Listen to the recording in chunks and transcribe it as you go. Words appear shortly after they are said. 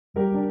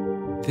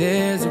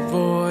There's a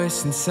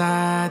voice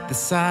inside the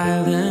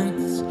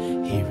silence,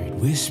 hear it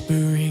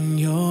whispering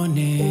your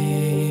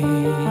name.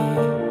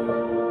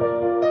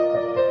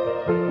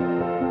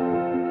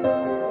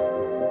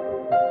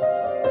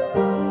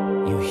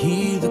 You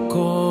hear the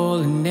call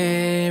in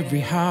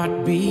every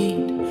heartbeat,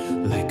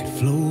 like it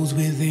flows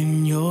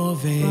within your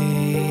veins.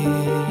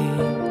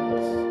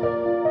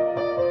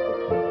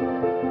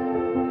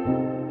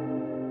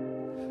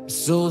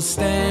 So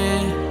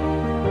stand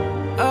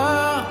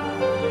up,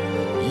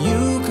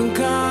 you can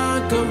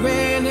conquer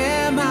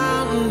any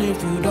mountain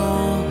if you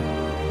don't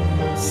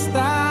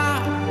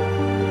stop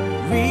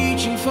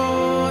reaching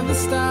for the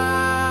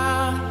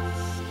stars.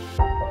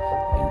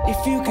 And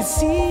if you could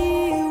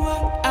see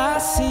what I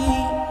see,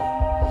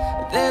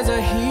 there's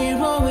a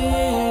hero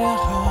in your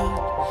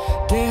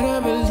heart. Dare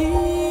to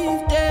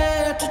believe,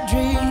 dare to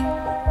dream,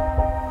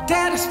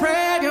 dare to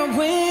spread your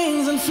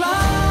wings and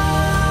fly.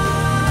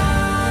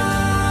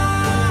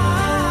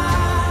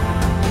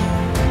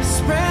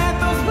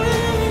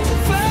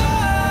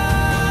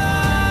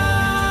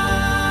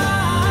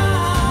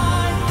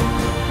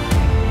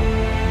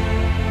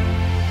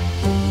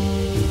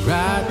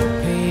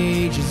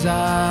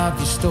 Of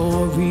your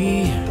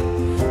story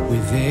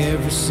with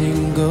every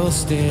single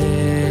step.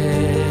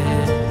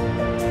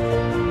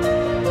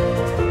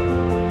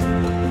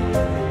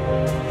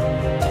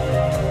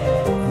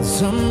 And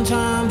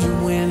sometimes you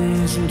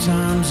win,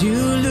 sometimes you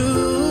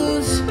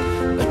lose,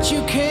 but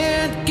you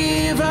can't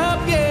give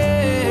up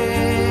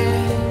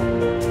yet.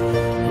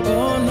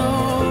 Oh no.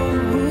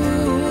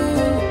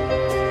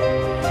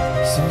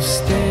 So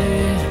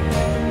stand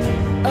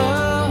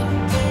up,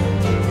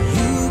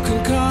 you can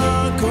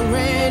conquer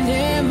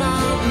any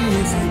mountain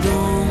if you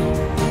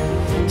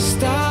don't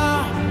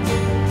stop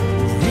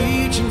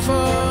reaching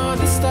for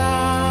the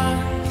stars.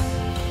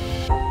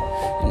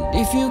 And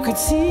if you could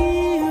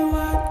see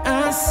what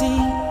I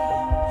see,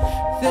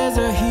 there's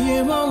a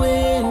hero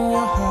in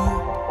your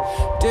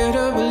heart. Dare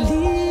to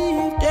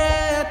believe,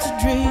 dare to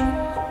dream,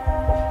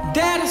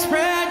 dare to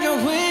spread your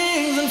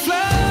wings and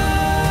fly.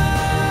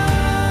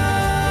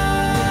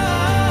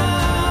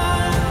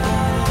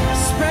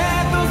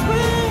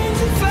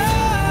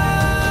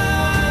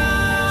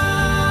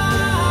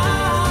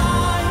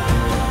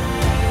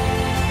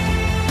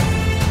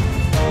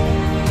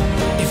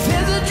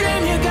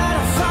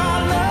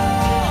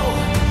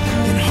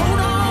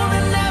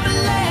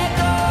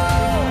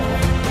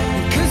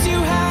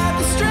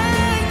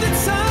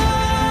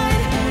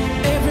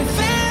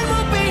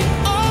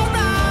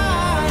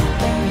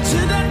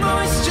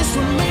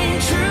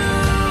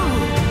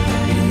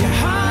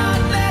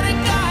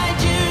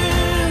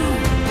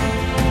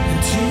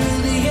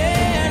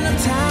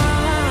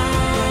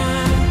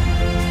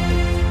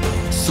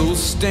 So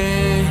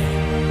stand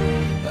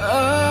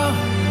up,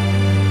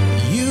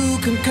 you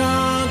can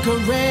conquer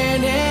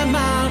any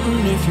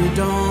mountain if you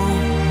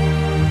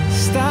don't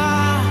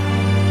stop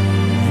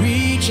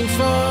reaching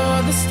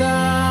for the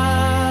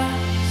stars.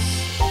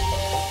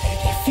 And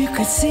if you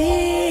could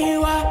see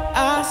what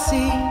I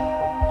see,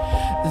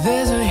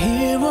 there's a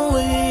hero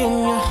in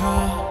your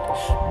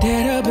heart.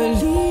 Dare to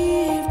believe.